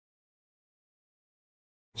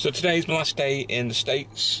So today's my last day in the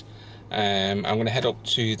States. I'm going to head up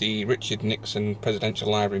to the Richard Nixon Presidential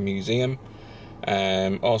Library Museum.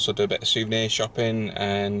 Also do a bit of souvenir shopping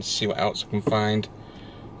and see what else I can find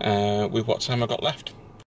with what time I've got left.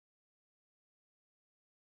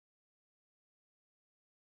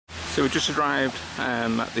 So we just arrived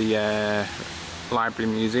at the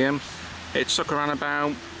Library Museum. It took around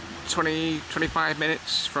about 20-25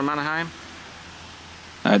 minutes from Anaheim.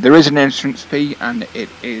 There is an entrance fee and it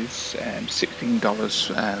is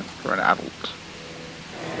 $16 for an adult.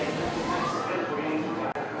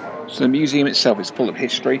 So the museum itself is full of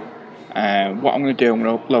history. What I'm going to do, I'm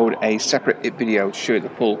going to upload a separate video to show you the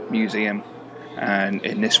full museum, and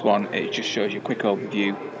in this one it just shows you a quick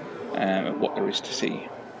overview of what there is to see.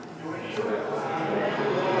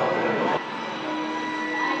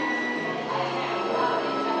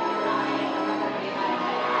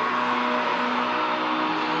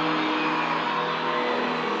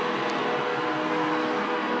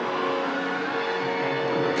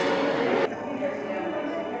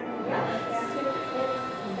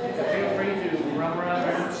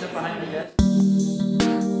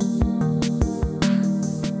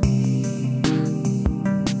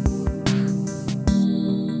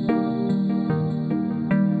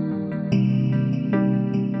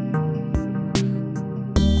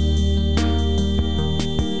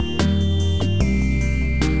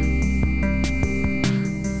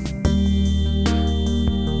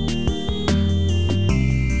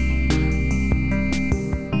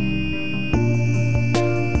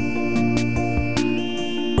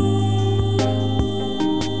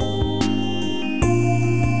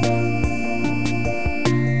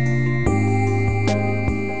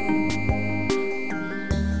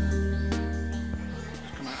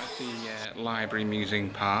 Library Museum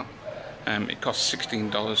part. It costs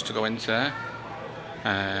 $16 to go into there.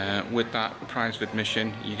 With that, the price of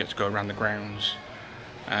admission, you get to go around the grounds,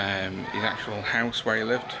 his actual house where he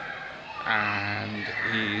lived, and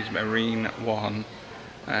his Marine One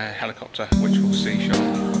helicopter, which we'll see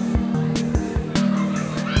shortly.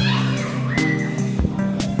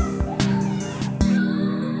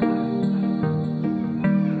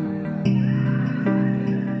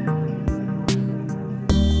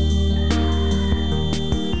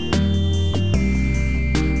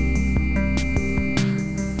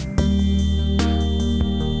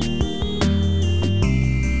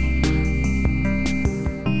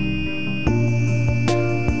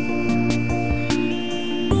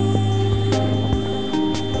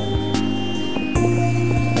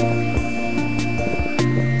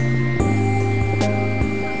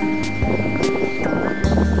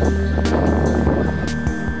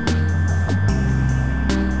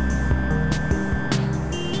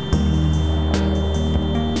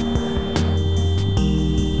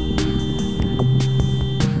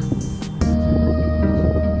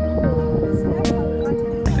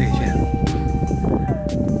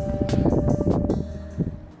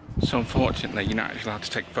 So unfortunately you're not actually allowed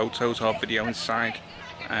to take photos or video inside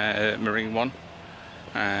Marine One,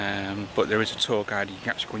 but there is a tour guide. You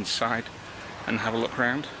can actually go inside and have a look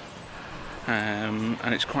around,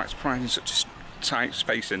 and it's quite surprising such a tight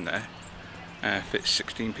space in there fits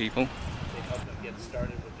 16 people. They help them get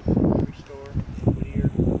started with the grocery store in Whittier.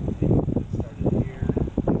 They get started here. Purchases made here.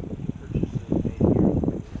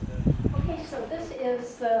 Okay, so this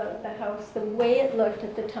is the house, the way it looked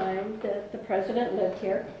at the time that the president lived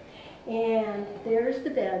here. And there's the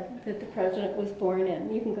bed that the president was born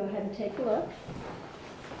in. You can go ahead and take a look.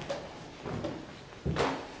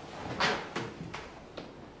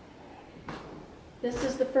 This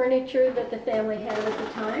is the furniture that the family had at the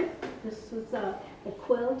time. This was a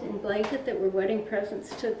quilt and blanket that were wedding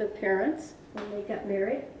presents to the parents when they got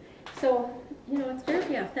married. So, you know, it's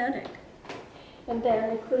very authentic. And then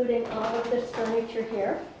including all of this furniture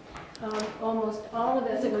here, almost all of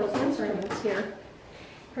it was instruments here.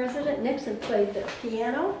 President Nixon played the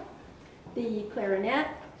piano, the clarinet,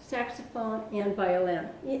 saxophone, and violin,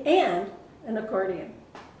 and an accordion.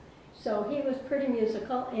 So he was pretty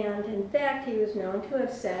musical, and in fact he was known to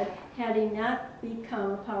have said, had he not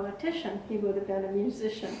become a politician, he would have been a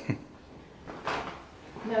musician.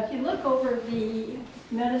 Now if you look over the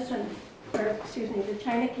the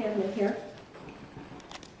china cabinet here,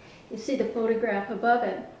 you see the photograph above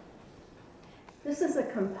it. This is a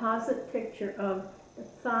composite picture of the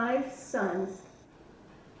 5 sons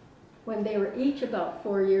when they were each about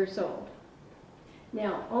 4 years old.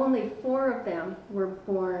 Now, only 4 of them were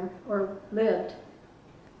born or lived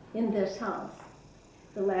in this house.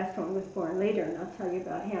 The last one was born later, and I'll tell you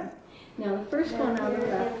about him. Now, the first one on the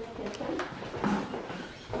left,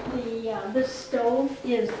 This stove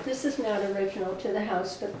this is not original to the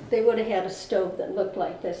house, but they would have had a stove that looked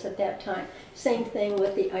like this at that time. Same thing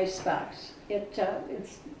with the icebox. It's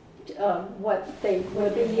what they were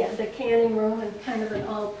the canning room and kind of an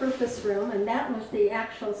all-purpose room, and that was the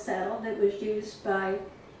actual saddle that was used by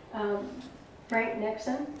Frank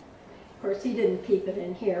Nixon. Of course, he didn't keep it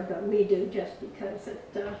in here, but we do just because it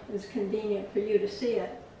is convenient for you to see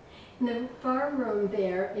it. And the far room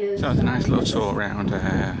there is... So it's a nice little tour around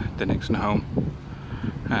the Nixon home.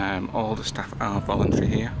 All the staff are voluntary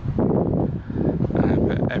here,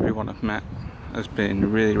 but everyone I've met has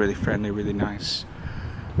been really, really friendly, really nice,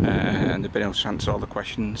 and they've been able to answer all the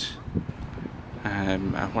questions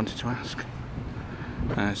I wanted to ask.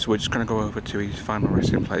 So we're just going to go over to his final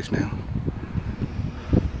resting place now.